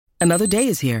Another day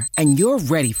is here, and you're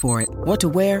ready for it. What to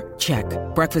wear? Check.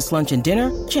 Breakfast, lunch, and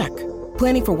dinner? Check.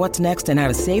 Planning for what's next and how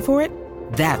to save for it?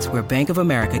 That's where Bank of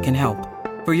America can help.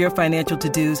 For your financial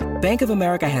to-dos, Bank of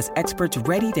America has experts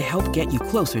ready to help get you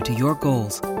closer to your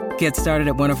goals. Get started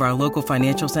at one of our local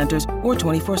financial centers or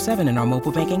 24/7 in our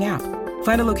mobile banking app.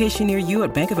 Find a location near you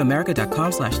at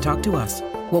bankofamerica.com/talktous.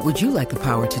 What would you like the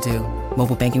power to do?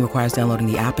 Mobile banking requires downloading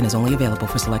the app and is only available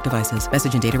for select devices.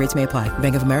 Message and data rates may apply.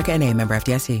 Bank of America N.A., member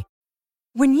FDIC.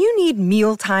 When you need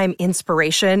mealtime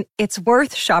inspiration, it's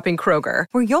worth shopping Kroger,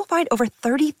 where you'll find over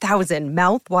 30,000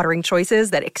 mouth-watering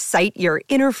choices that excite your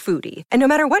inner foodie. And no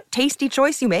matter what tasty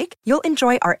choice you make, you'll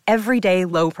enjoy our everyday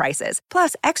low prices,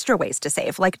 plus extra ways to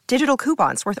save, like digital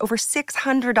coupons worth over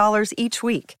 $600 each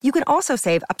week. You can also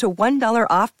save up to $1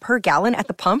 off per gallon at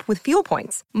the pump with fuel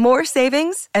points. More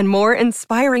savings and more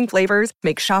inspiring flavors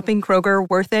make shopping Kroger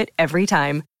worth it every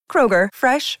time. Kroger,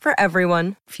 fresh for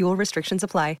everyone. Fuel restrictions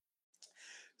apply.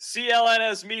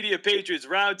 CLNS Media Patriots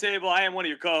Roundtable. I am one of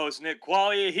your co-hosts, Nick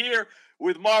Quaglia, here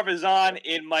with Marv Zahn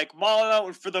and Mike Molyneux.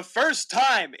 And for the first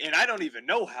time in I don't even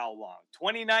know how long,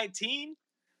 2019,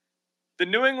 the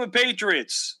New England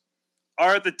Patriots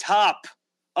are at the top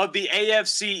of the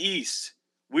AFC East.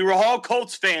 We were all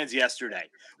Colts fans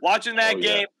yesterday. Watching that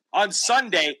game on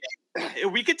Sunday,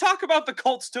 we could talk about the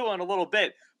Colts too in a little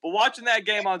bit, but watching that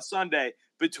game on Sunday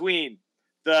between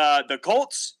the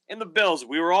Colts and the Bills,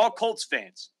 we were all Colts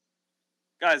fans.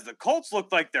 Guys, the Colts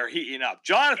look like they're heating up.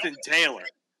 Jonathan Taylor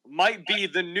might be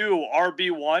the new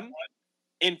RB1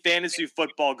 in fantasy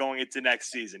football going into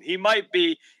next season. He might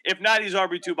be, if not, he's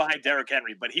RB2 behind Derrick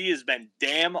Henry, but he has been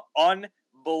damn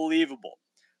unbelievable.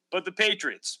 But the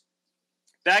Patriots,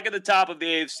 back at the top of the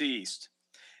AFC East.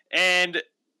 And,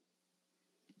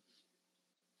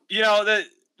 you know,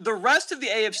 the rest of the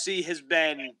AFC has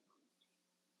been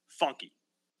funky.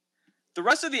 The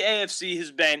rest of the AFC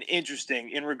has been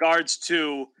interesting in regards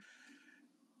to,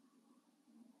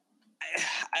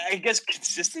 I guess,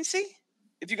 consistency,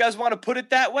 if you guys want to put it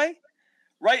that way,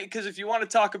 right? Because if you want to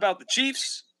talk about the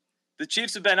Chiefs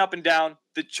have been up and down.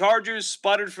 The Chargers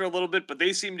sputtered for a little bit, but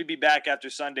they seem to be back after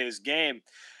Sunday's game.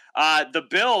 The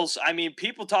Bills, I mean,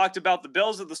 people talked about the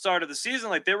Bills at the start of the season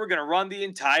like they were going to run the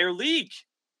entire league.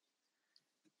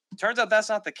 Turns out that's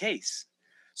not the case.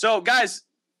 So, guys,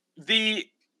 the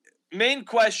main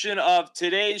question of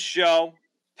today's show,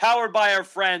 powered by our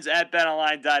friends at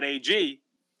betonline.ag,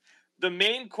 the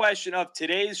main question of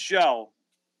today's show,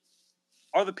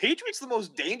 are the Patriots the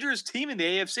most dangerous team in the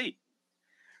AFC?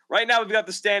 Right now, we've got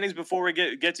the standings before we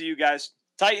get to you guys.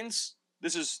 Titans,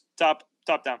 this is top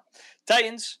down.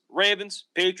 Titans, Ravens,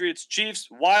 Patriots, Chiefs,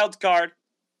 wild card,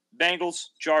 Bengals,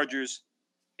 Chargers,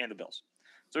 and the Bills.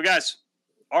 So, guys,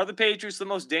 are the Patriots the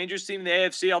most dangerous team in the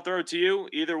AFC? I'll throw it to you,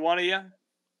 either one of you.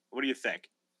 What do you think?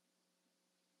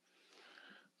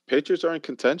 Patriots are in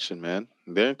contention, man.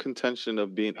 They're in contention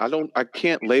of being. I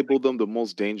can't label them the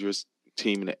most dangerous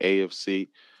team in the AFC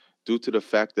due to the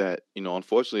fact that, you know,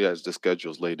 unfortunately, as the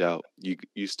schedule's laid out,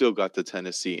 you still got the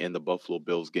Tennessee and the Buffalo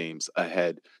Bills games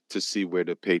ahead to see where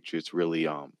the Patriots really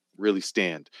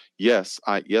stand. Yes,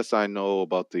 I know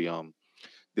about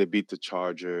they beat the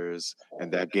Chargers,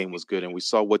 and that game was good, and we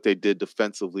saw what they did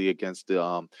defensively against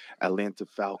the Atlanta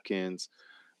Falcons.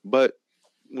 But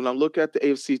when I look at the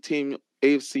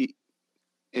AFC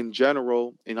in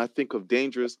general, and I think of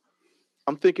dangerous,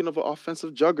 I'm thinking of an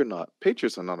offensive juggernaut.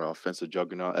 Patriots are not an offensive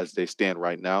juggernaut as they stand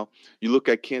right now. You look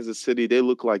at Kansas City, they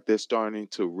look like they're starting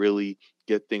to really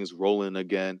get things rolling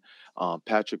again.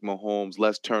 Patrick Mahomes,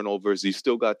 less turnovers. You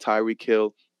still got Tyreek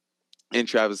Hill and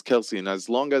Travis Kelce. And as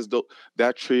long as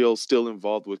that trio is still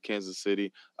involved with Kansas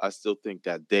City, I still think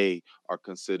that they are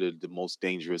considered the most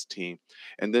dangerous team.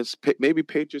 And then maybe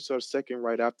Patriots are second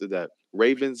right after that.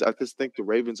 Ravens, I just think the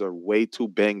Ravens are way too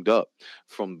banged up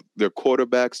from their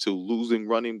quarterbacks to losing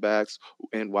running backs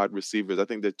and wide receivers. I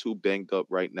think they're too banged up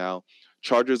right now.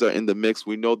 Chargers are in the mix.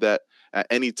 We know that at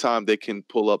any time they can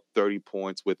pull up 30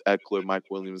 points with Eckler, Mike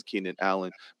Williams, Keenan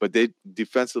Allen, but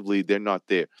defensively, they're not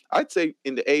there. I'd say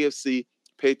in the AFC,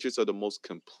 Patriots are the most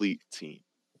complete team.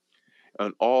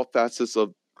 On all facets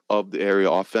of the area,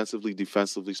 offensively,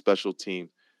 defensively, special team,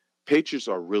 Patriots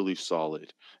are really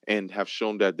solid and have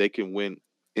shown that they can win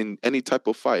in any type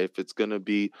of fight. If it's going to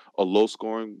be a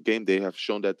low-scoring game, they have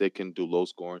shown that they can do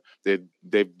low-scoring.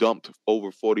 They've dumped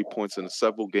over 40 points in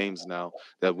several games now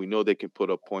that we know they can put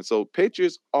up points. So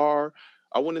Patriots are,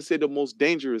 I wouldn't say the most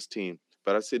dangerous team,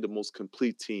 but I say the most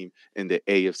complete team in the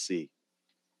AFC.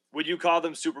 Would you call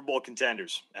them Super Bowl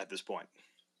contenders at this point?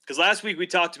 Because last week we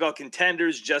talked about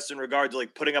contenders just in regard to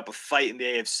like putting up a fight in the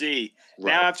AFC.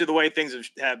 Right. Now, after the way things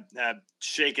have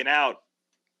shaken out,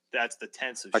 That's the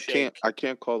tense of I shake.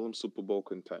 can't call them Super Bowl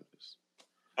contenders.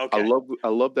 Okay. I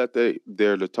love that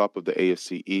they're the top of the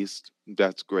AFC East.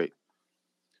 That's great.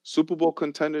 Super Bowl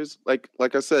contenders, like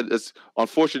I said, it's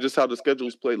unfortunate just how the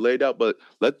schedule's played laid out. But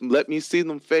let me see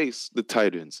them face the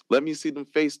Titans. Let me see them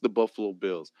face the Buffalo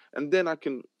Bills, and then I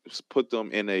can put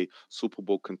them in a Super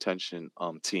Bowl contention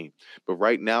team. But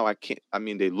right now, I can't. I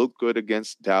mean, they look good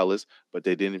against Dallas, but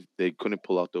they couldn't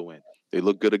pull out the win. They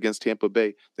look good against Tampa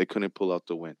Bay. They couldn't pull out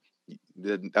the win.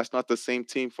 That's not the same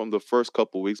team from the first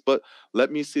couple weeks. But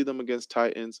let me see them against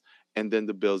Titans and then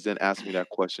the Bills. Then ask me that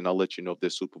question. I'll let you know if they're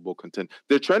Super Bowl contender.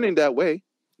 They're trending that way.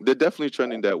 They're definitely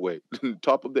trending that way.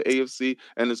 Top of the AFC,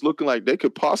 and it's looking like they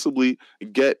could possibly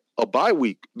get a bye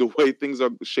week. The way things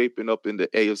are shaping up in the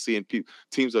AFC, and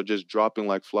teams are just dropping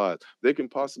like flies. They can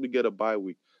possibly get a bye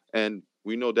week, and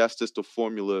we know that's just the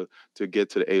formula to get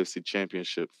to the AFC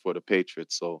Championship for the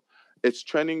Patriots. So it's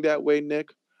trending that way, Nick.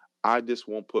 I just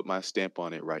won't put my stamp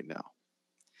on it right now.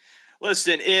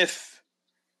 Listen, if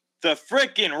the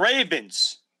frickin'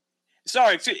 Ravens,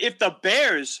 if the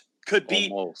Bears could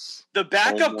beat the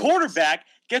backup quarterback,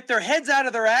 get their heads out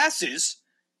of their asses,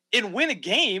 and win a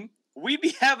game, we'd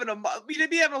be having a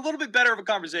little bit better of a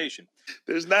conversation.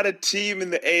 There's not a team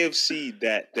in the AFC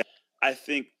that I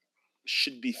think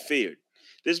should be feared.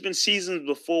 There's been seasons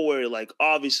before where, like,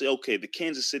 obviously, okay, the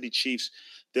Kansas City Chiefs,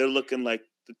 they're looking like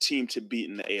the team to beat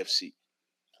in the AFC.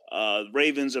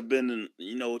 Ravens have been,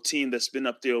 a team that's been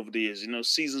up there over the years.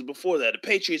 Seasons before that, the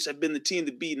Patriots have been the team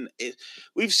to beat.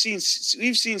 We've seen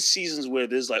seasons where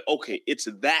there's like, okay, it's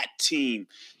that team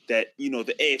that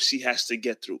the AFC has to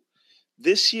get through.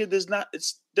 This year, there's not. It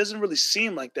doesn't really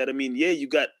seem like that. I mean, yeah, you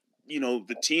got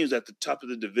the teams at the top of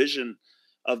the division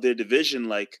of their division,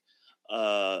 like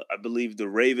I believe the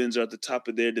Ravens are at the top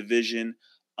of their division.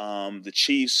 The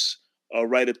Chiefs are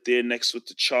right up there next with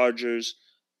the Chargers.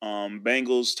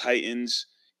 Bengals, Titans,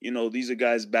 these are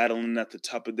guys battling at the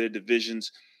top of their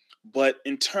divisions. But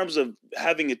in terms of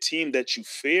having a team that you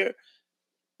fear,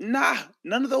 none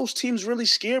of those teams really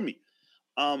scare me.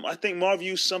 I think Marv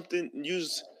used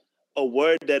a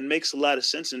word that makes a lot of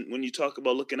sense. And when you talk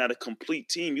about looking at a complete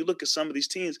team, you look at some of these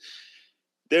teams,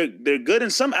 they're good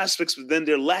in some aspects, but then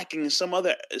they're lacking in some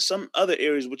other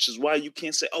areas, which is why you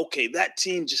can't say, okay, that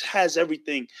team just has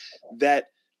everything that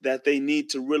they need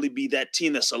to really be that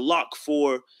team that's a lock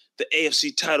for the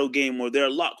AFC title game, or they're a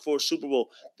lock for a Super Bowl.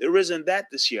 There isn't that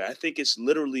this year. I think it's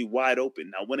literally wide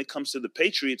open. Now, when it comes to the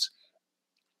Patriots,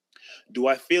 do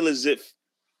I feel as if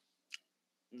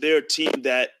they're a team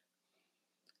that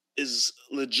is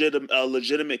a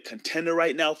legitimate contender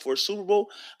right now for a Super Bowl?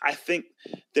 I think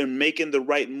they're making the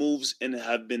right moves and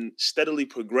have been steadily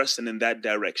progressing in that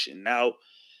direction. Now,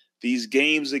 these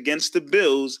games against the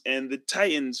Bills and the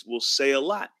Titans will say a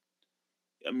lot.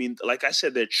 I mean, like I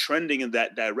said, they're trending in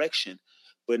that direction.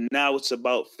 But now it's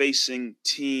about facing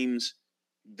teams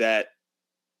that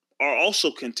are also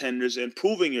contenders and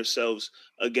proving yourselves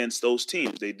against those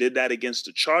teams. They did that against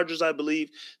the Chargers, I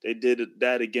believe. They did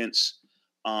that against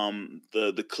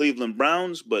the Cleveland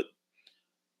Browns. But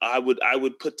I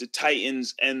would put the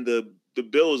Titans and the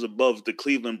Bills above the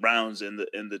Cleveland Browns and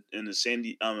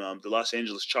the Los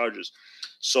Angeles Chargers.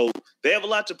 So they have a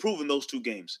lot to prove in those two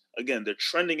games. Again, they're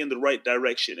trending in the right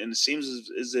direction, and it seems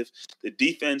as if the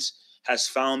defense has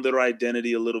found their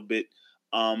identity a little bit.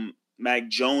 Mac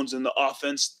Jones and the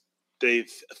offense,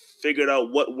 they've figured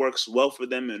out what works well for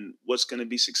them and what's going to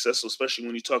be successful, especially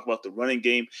when you talk about the running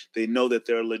game. They know that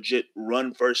they're a legit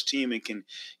run-first team and can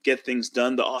get things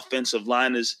done. The offensive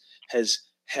line has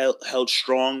held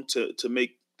strong to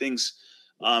make things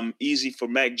easy for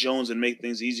Mac Jones and make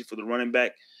things easy for the running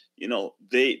back. They're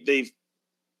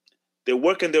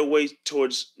working their way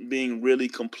towards being really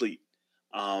complete.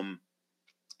 And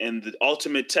the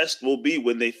ultimate test will be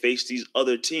when they face these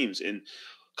other teams. And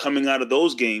coming out of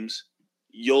those games,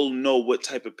 you'll know what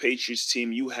type of Patriots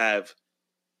team you have,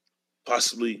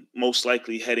 possibly most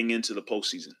likely heading into the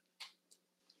postseason.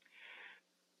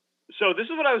 So this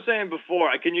is what I was saying before.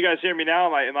 Can you guys hear me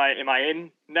now? Am I in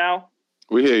now?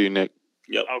 We hear you, Nick.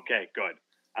 Yep. Okay, good.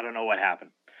 I don't know what happened.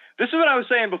 This is what I was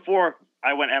saying before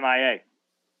I went MIA.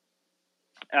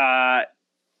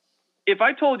 If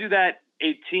I told you that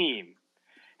a team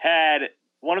had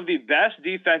one of the best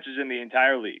defenses in the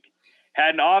entire league,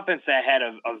 had an offense that had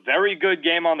a very good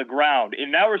game on the ground,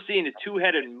 and now we're seeing a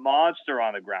two-headed monster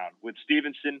on the ground with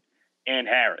Stevenson and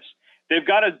Harris. They've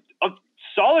got a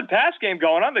solid pass game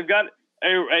going on.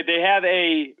 They have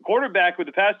a quarterback with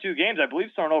the past two games, I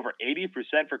believe, thrown over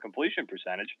 80% for completion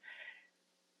percentage.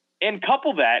 And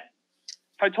couple that,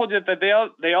 if I told you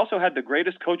that they also had the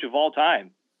greatest coach of all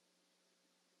time,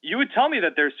 you would tell me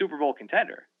that they're a Super Bowl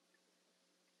contender.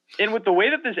 And with the way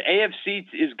that this AFC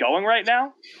is going right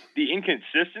now, the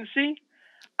inconsistency,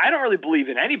 I don't really believe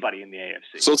in anybody in the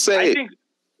AFC. So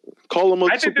call them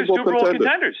a Super Bowl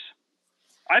contenders.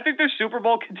 I think they're Super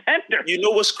Bowl contenders. You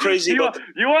know what's crazy you about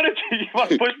you want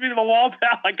to push me to the wall,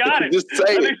 pal? I got it. Just say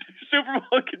I it. think they're Super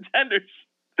Bowl contenders.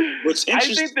 What's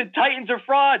interesting? I think the Titans are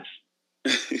frauds.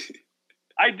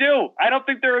 I do. I don't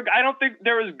think they're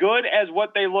as good as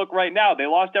what they look right now. They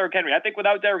lost Derrick Henry. I think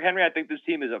without Derrick Henry, I think this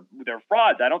team they're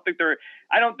frauds. I don't think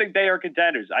they are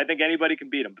contenders. I think anybody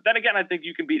can beat them. But then again, I think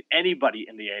you can beat anybody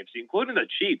in the AFC, including the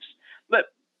Chiefs.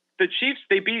 But the Chiefs,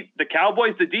 they beat the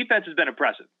Cowboys. The defense has been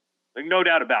impressive. Like, no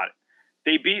doubt about it.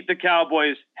 They beat the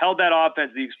Cowboys, held that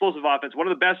offense, the explosive offense, one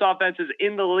of the best offenses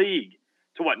in the league,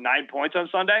 to 9 points on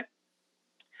Sunday.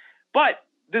 But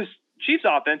this Chiefs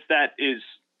offense that is,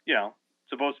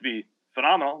 supposed to be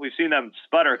phenomenal. We've seen them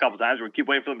sputter a couple times. We keep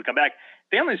waiting for them to come back.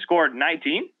 They only scored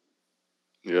 19.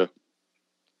 Yeah.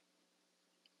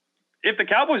 If the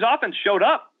Cowboys offense showed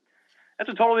up,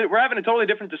 we're having a totally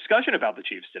different discussion about the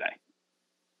Chiefs today.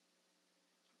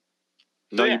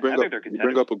 No, you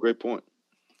bring up a great point.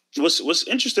 What's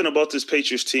interesting about this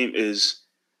Patriots team is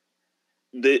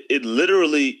that it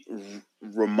literally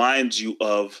reminds you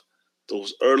of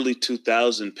those early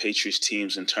 2000 Patriots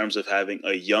teams in terms of having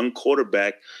a young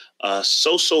quarterback, a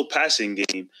so-so passing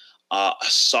game, a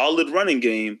solid running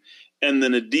game, and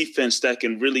then a defense that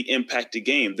can really impact the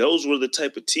game. Those were the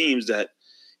type of teams that,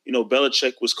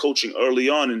 Belichick was coaching early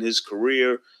on in his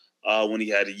career. When he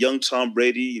had a young Tom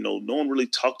Brady, no one really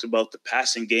talked about the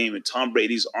passing game and Tom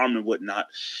Brady's arm and whatnot.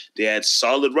 They had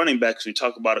solid running backs. We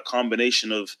talk about a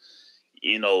combination of,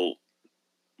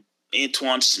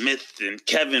 Antoine Smith and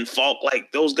Kevin Falk,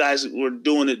 like those guys were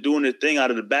doing their thing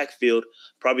out of the backfield.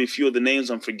 Probably a few of the names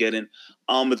I'm forgetting.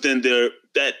 But then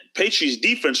that Patriots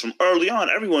defense from early on,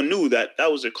 everyone knew that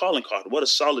was their calling card. What a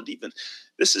solid defense.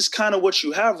 This is kind of what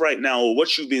you have right now, or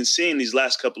what you've been seeing these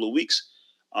last couple of weeks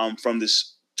from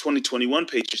this 2021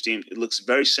 Patriots team. It looks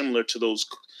very similar to those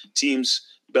teams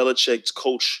Belichick's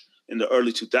coach in the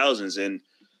early 2000s. And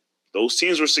those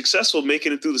teams were successful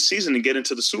making it through the season and getting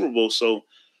to the Super Bowl. So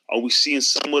are we seeing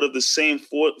somewhat of the same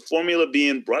formula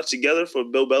being brought together for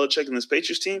Bill Belichick and this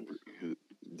Patriots team?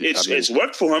 It's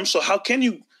worked for him. So how can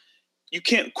you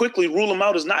can't quickly rule him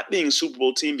out as not being a Super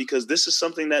Bowl team, because this is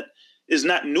something that is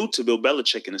not new to Bill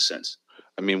Belichick in a sense.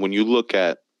 I mean, when you look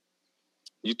at,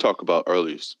 you talk about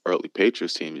early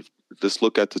Patriots team, just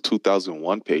look at the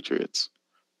 2001 Patriots.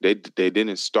 They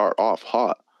didn't start off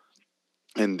hot.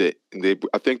 And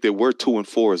I think they were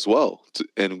 2-4 as well,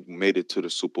 and made it to the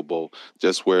Super Bowl,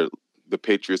 just where the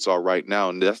Patriots are right now.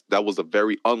 And that was a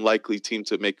very unlikely team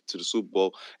to make it to the Super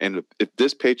Bowl. And if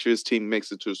this Patriots team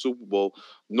makes it to the Super Bowl,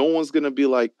 no one's going to be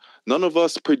like, none of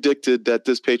us predicted that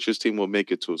this Patriots team will make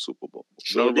it to a Super Bowl.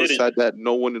 None of us said that.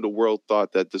 No one in the world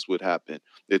thought that this would happen.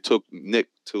 It took Nick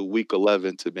to week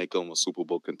 11 to make them a Super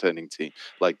Bowl contending team.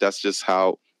 Like, that's just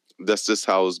how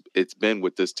it's been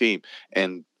with this team.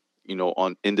 And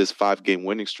in this 5-game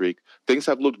winning streak, things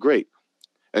have looked great.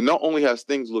 And not only has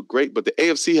things looked great, but the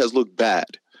AFC has looked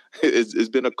bad. It's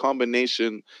been a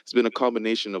combination. It's been a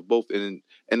combination of both, and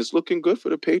it's looking good for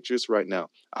the Patriots right now.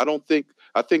 I think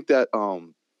that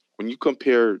when you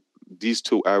compare these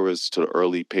two eras to the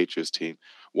early Patriots team,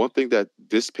 one thing that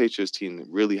this Patriots team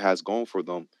really has going for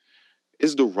them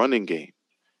is the running game.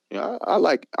 I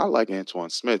like Antoine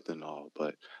Smith and all,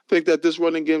 but I think that this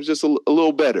running game is just a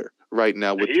little better right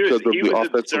now because of the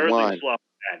offensive line.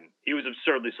 He was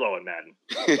absurdly slow in Madden.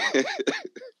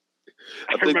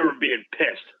 I remember being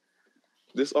pissed.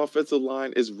 This offensive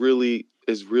line is really,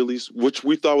 which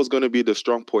we thought was going to be the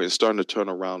strong point, is starting to turn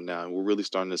around now, and we're really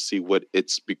starting to see what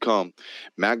it's become.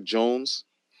 Mac Jones,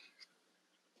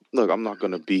 look, I'm not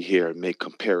going to be here and make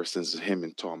comparisons to him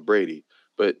and Tom Brady,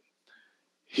 but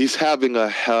he's having a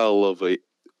hell of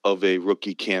a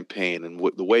rookie campaign, and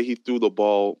the way he threw the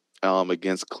ball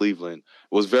against Cleveland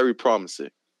was very promising.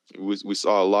 We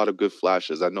saw a lot of good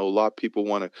flashes. I know a lot of people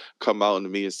want to come out to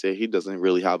me and say he doesn't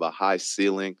really have a high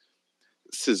ceiling.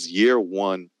 This is year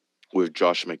one with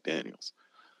Josh McDaniels.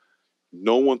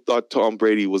 No one thought Tom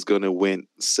Brady was going to win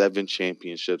 7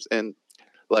 championships, and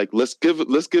let's give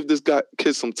this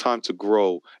kid some time to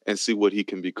grow and see what he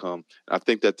can become. And I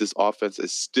think that this offense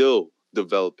is still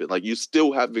developing. Like, you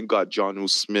still haven't got Jonnu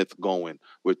Smith going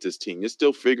with this team. You're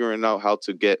still figuring out how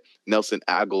to get Nelson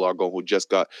Aguilar going, who just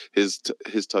got his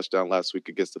touchdown last week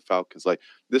against the Falcons. Like,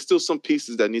 there's still some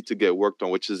pieces that need to get worked on,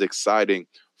 which is exciting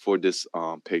for this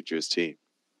Patriots team.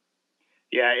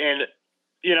 Yeah, and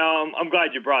I'm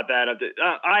glad you brought that up.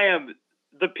 I am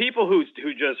the people who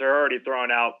just are already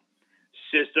throwing out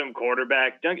system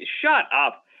quarterback. Shut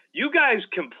up. You guys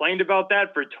complained about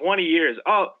that for 20 years.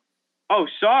 Oh,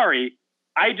 sorry.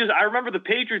 I remember the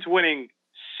Patriots winning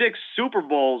 6 Super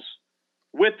Bowls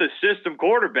with the system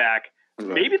quarterback. Right.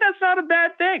 Maybe that's not a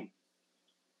bad thing.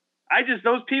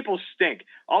 Those people stink.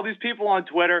 All these people on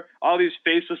Twitter, all these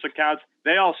faceless accounts,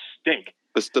 they all stink.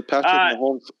 It's the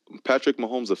Patrick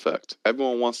Mahomes effect.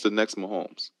 Everyone wants the next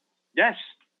Mahomes. Yes.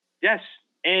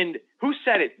 And who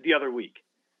said it the other week?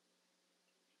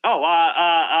 Oh,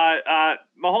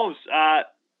 Mahomes, Tyrann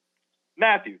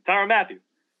Mathieu.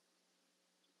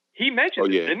 He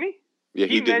mentioned it, didn't he? Yeah,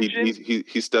 he did.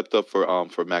 He stepped up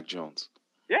for Mac Jones.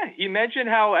 Yeah, he mentioned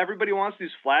how everybody wants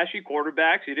these flashy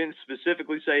quarterbacks. He didn't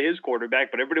specifically say his quarterback,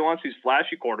 but everybody wants these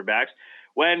flashy quarterbacks.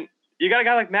 When you got a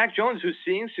guy like Mac Jones who's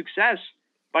seeing success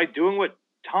by doing what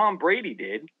Tom Brady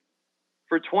did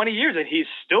for 20 years, and he's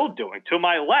still doing. To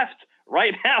my left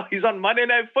right now, he's on Monday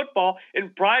Night Football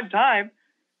in prime time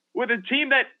with a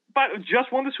team that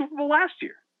just won the Super Bowl last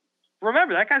year.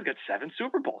 Remember, that guy's got 7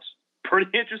 Super Bowls.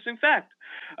 Pretty interesting fact.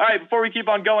 All right, before we keep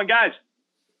on going, guys,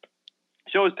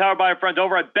 show is powered by our friends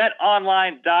over at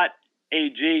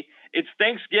betonline.ag. It's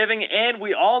Thanksgiving, and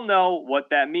we all know what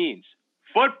that means.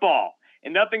 Football.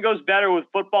 And nothing goes better with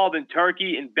football than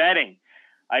turkey and betting.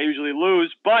 I usually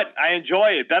lose, but I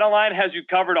enjoy it. BetOnline has you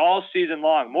covered all season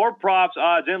long. More props,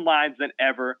 odds, and lines than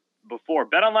ever before.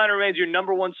 BetOnline remains your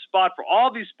number one spot for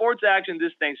all these sports action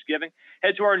this Thanksgiving.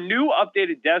 Head to our new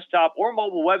updated desktop or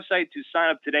mobile website to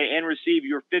sign up today and receive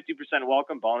your 50%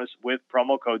 welcome bonus with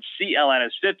promo code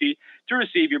CLNS50 to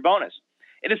receive your bonus.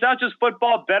 And it's not just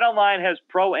football. BetOnline has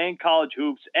pro and college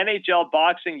hoops, NHL,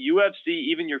 boxing, UFC,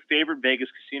 even your favorite Vegas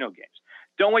casino games.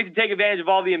 Don't wait to take advantage of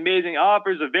all the amazing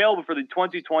offers available for the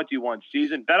 2021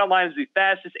 season. BetOnline is the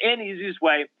fastest and easiest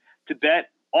way to bet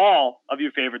all of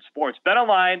your favorite sports.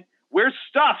 BetOnline, we're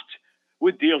stuffed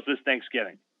with deals this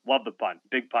Thanksgiving. Love the pun.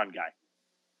 Big pun guy.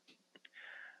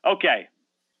 Okay.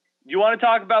 You want to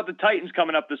talk about the Titans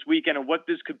coming up this weekend and what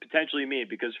this could potentially mean?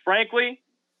 Because frankly,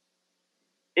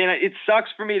 and it sucks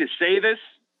for me to say this,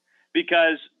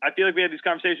 because I feel like we had these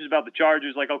conversations about the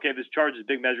Chargers, like, okay, this Chargers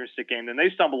big measuring stick game. Then they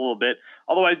stumble a little bit,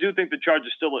 although I do think the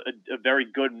Chargers still a very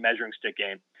good measuring stick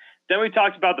game. Then we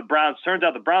talked about the Browns. Turns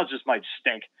out the Browns just might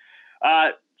stink.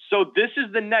 So this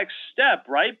is the next step,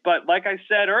 right? But like I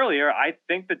said earlier, I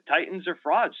think the Titans are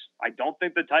frauds. I don't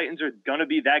think the Titans are going to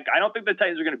be that. I don't think the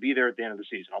Titans are going to be there at the end of the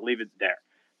season. I'll leave it there.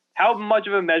 How much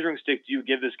of a measuring stick do you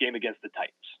give this game against the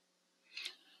Titans?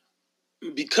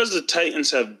 Because the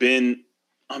Titans have been,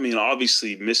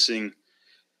 obviously missing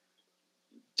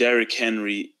Derrick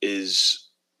Henry is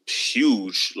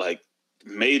huge, like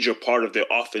major part of their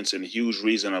offense and a huge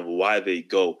reason of why they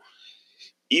go.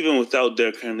 Even without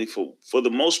Derrick Henry, for the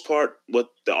most part, what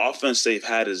the offense they've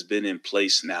had has been in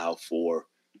place now for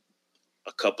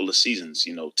a couple of seasons.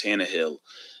 Tannehill,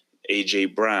 A.J.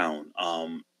 Brown,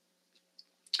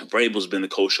 Vrabel's been the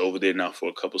coach over there now for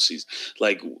a couple of seasons.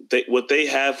 Like what they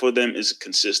have for them is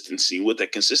consistency. With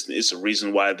that consistency is the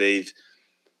reason why they've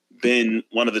been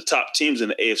one of the top teams in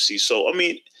the AFC. So,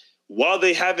 while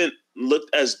they haven't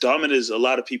looked as dominant as a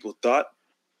lot of people thought,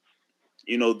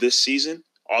 this season,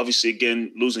 obviously,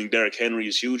 again, losing Derrick Henry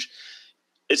is huge.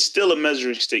 It's still a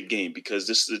measuring stick game because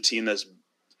this is a team that's,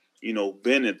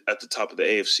 been at the top of the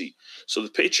AFC. So the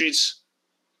Patriots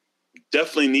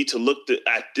definitely need to look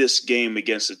at this game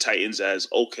against the Titans as,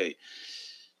 okay,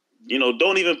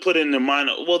 don't even put in their mind,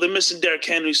 well, they're missing Derrick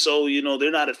Henry, so,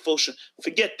 they're not at full strength.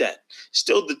 Forget that.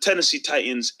 Still the Tennessee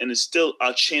Titans, and it's still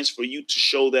a chance for you to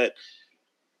show that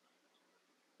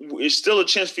it's still a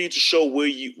chance for you to show where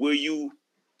you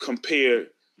compare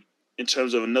in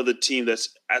terms of another team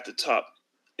that's at the top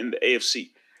in the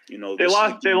AFC. They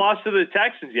lost to the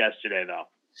Texans yesterday, though.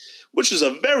 Which was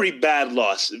a very bad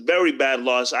loss. Very bad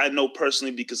loss. I know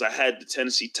personally because I had the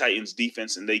Tennessee Titans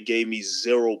defense and they gave me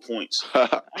 0 points.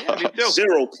 Yeah, me too.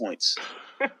 0 points.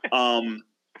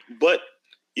 But,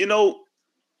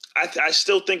 I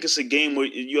still think it's a game where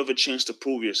you have a chance to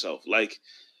prove yourself. Like,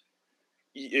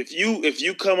 if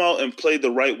you come out and play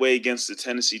the right way against the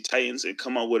Tennessee Titans and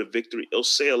come out with a victory, it'll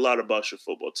say a lot about your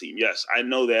football team. Yes, I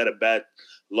know they had a bad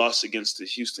loss against the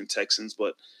Houston Texans,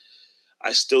 but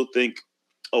I still think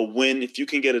a win, if you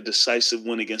can get a decisive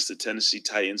win against the Tennessee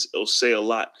Titans, it'll say a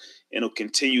lot, and it'll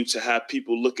continue to have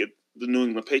people look at the New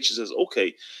England Patriots as,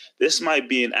 okay, this might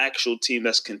be an actual team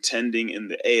that's contending in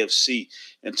the AFC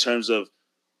in terms of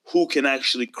who can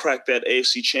actually crack that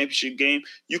AFC championship game.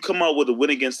 You come out with a win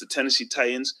against the Tennessee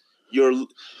Titans, you're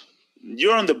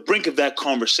on the brink of that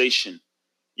conversation.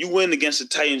 You win against the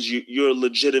Titans, you're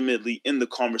legitimately in the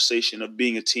conversation of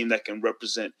being a team that can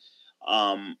represent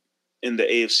in the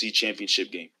AFC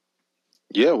championship game.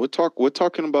 Yeah, we're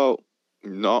talking about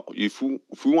No, if we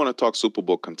want to talk Super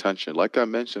Bowl contention, like I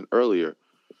mentioned earlier,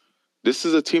 this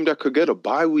is a team that could get a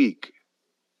bye week.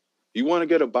 You want to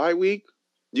get a bye week?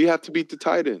 You have to beat the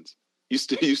Titans. You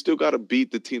still got to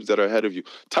beat the teams that are ahead of you.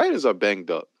 Titans are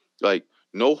banged up. Like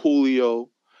no Julio,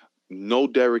 no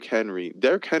Derrick Henry.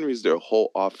 Derrick Henry is their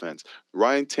whole offense.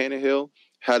 Ryan Tannehill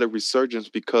had a resurgence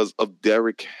because of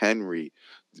Derrick Henry.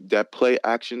 That play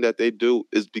action that they do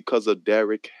is because of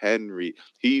Derrick Henry.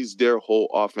 He's their whole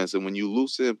offense. And when you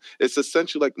lose him, it's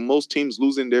essentially like most teams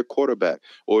losing their quarterback.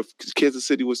 Or if Kansas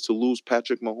City was to lose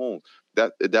Patrick Mahomes,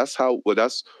 that's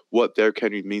what Derrick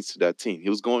Henry means to that team. He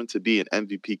was going to be an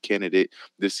MVP candidate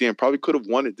this year and probably could have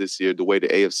won it this year the way the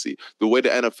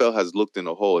NFL has looked in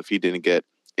a whole if he didn't get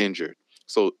injured.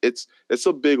 So it's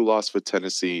a big loss for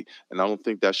Tennessee, and I don't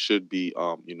think that should be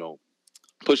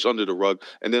pushed under the rug.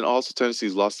 And then also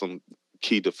Tennessee's lost some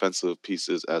key defensive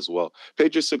pieces as well.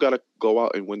 Patriots still got to go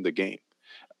out and win the game.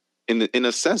 In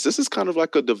a sense, this is kind of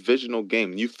like a divisional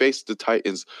game. You faced the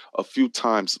Titans a few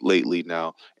times lately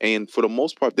now, and for the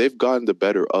most part, they've gotten the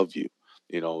better of you.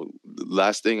 The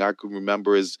last thing I can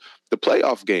remember is the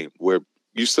playoff game where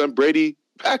you sent Brady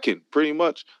packing pretty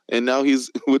much, and now he's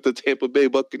with the Tampa Bay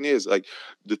Buccaneers. Like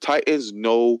the Titans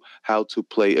know how to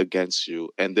play against you,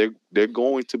 and they're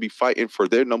going to be fighting for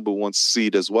their number one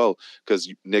seed as well,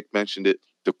 because Nick mentioned it.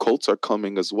 The Colts are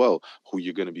coming as well, who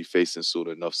you're going to be facing soon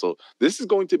enough. So this is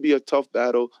going to be a tough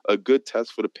battle, a good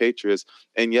test for the Patriots.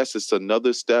 And yes, it's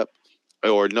another step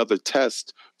or another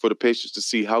test for the Patriots to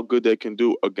see how good they can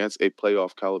do against a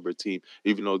playoff caliber team,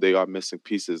 even though they are missing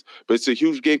pieces. But it's a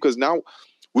huge game because now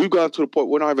we've gotten to the point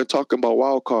we're not even talking about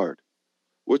wild card.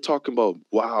 We're talking about,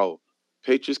 wow,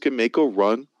 Patriots can make a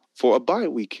run for a bye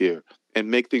week here and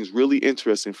make things really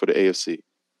interesting for the AFC.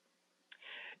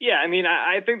 Yeah, I mean,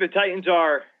 I think the Titans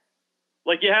are,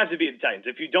 like, you have to beat the Titans.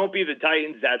 If you don't beat the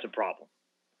Titans, that's a problem.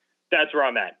 That's where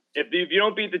I'm at. If you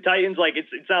don't beat the Titans, like,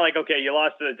 it's not like, okay, you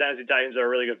lost to the Tennessee Titans, are a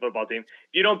really good football team.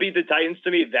 If you don't beat the Titans,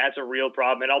 to me, that's a real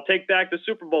problem. And I'll take back the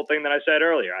Super Bowl thing that I said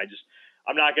earlier.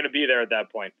 I'm not going to be there at that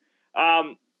point.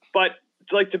 But,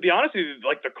 like, to be honest with you,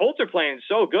 like, the Colts are playing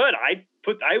so good. I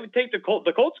would take the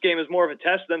Colts game as more of a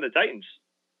test than the Titans.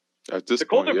 The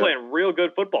Colts are playing real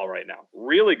good football right now.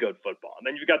 Really good football. And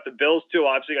then you've got the Bills, too.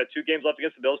 Obviously, you got 2 games left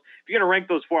against the Bills. If you're going to rank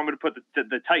those 4, I'm going to put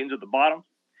the Titans at the bottom.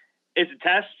 It's a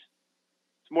test.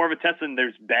 It's more of a test than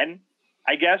there's been,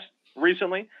 I guess,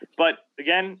 recently. But,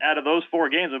 again, out of those 4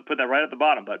 games, I'll put that right at the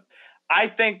bottom. But I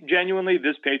think, genuinely,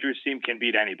 this Patriots team can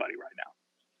beat anybody right now.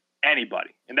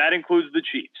 Anybody. And that includes the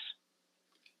Chiefs.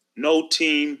 No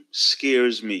team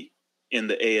scares me in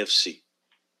the AFC.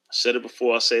 I said it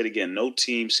before, I'll say it again. No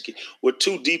team. We're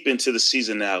too deep into the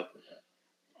season now.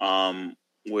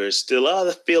 We're still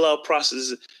the fill-out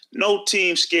process. No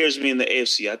team scares me in the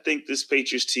AFC. I think this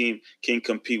Patriots team can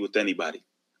compete with anybody.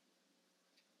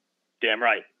 Damn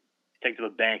right. Take to the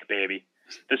bank, baby.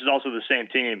 This is also the same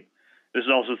team. This is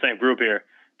also the same group here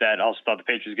that also thought the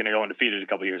Patriots were going to go undefeated a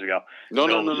couple years ago. No.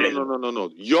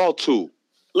 Y'all too.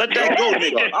 Let that go,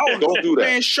 nigga. Don't do that.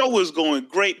 Man, show is going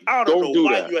great. I don't know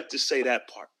why you have to say that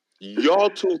part. Y'all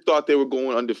two thought they were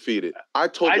going undefeated. I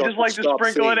told y'all I just like to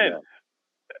sprinkle it in.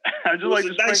 I just like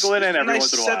to sprinkle it in every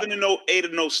once in a while.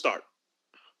 7-0, 8-0 start.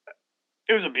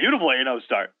 It was a beautiful 8-0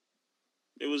 start.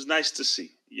 It was nice to see.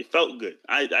 You felt good.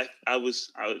 I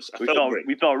felt great.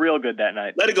 We felt real good that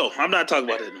night. Let it go. I'm not talking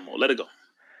about it anymore. Let it go.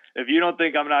 If you don't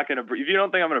think I'm going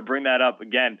to bring that up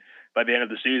again by the end of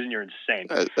the season, you're insane.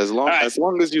 As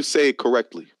long as you say it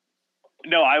correctly.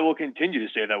 No, I will continue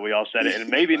to say that we all said it, and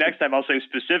maybe next time I'll say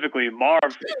specifically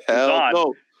Marv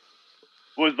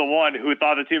was the one who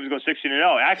thought the team was going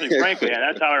 16-0. Actually, frankly,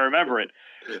 that's how I remember it.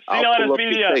 CLNS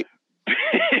Media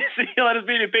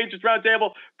Patriots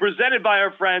Roundtable, presented by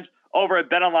our friends over at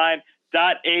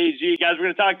BetOnline.ag. Guys, we're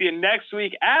going to talk to you next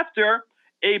week after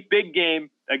a big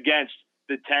game against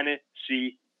the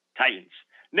Tennessee Titans.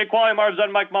 Nick Qualley, Marv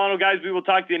Zun, Mike Molyneux. Guys, we will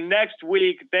talk to you next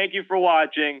week. Thank you for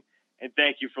watching, and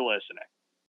thank you for listening.